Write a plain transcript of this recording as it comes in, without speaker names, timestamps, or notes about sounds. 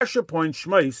Parsha point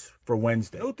Shemos for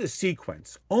Wednesday. Note the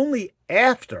sequence. Only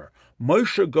after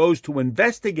Moshe goes to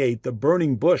investigate the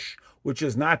burning bush, which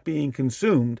is not being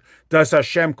consumed, does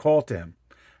Hashem call to him.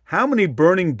 How many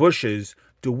burning bushes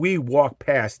do we walk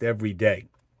past every day?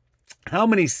 How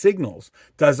many signals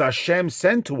does Hashem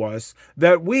send to us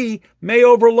that we may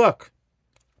overlook?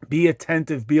 Be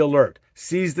attentive, be alert,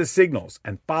 seize the signals,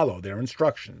 and follow their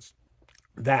instructions.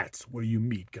 That's where you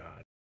meet God.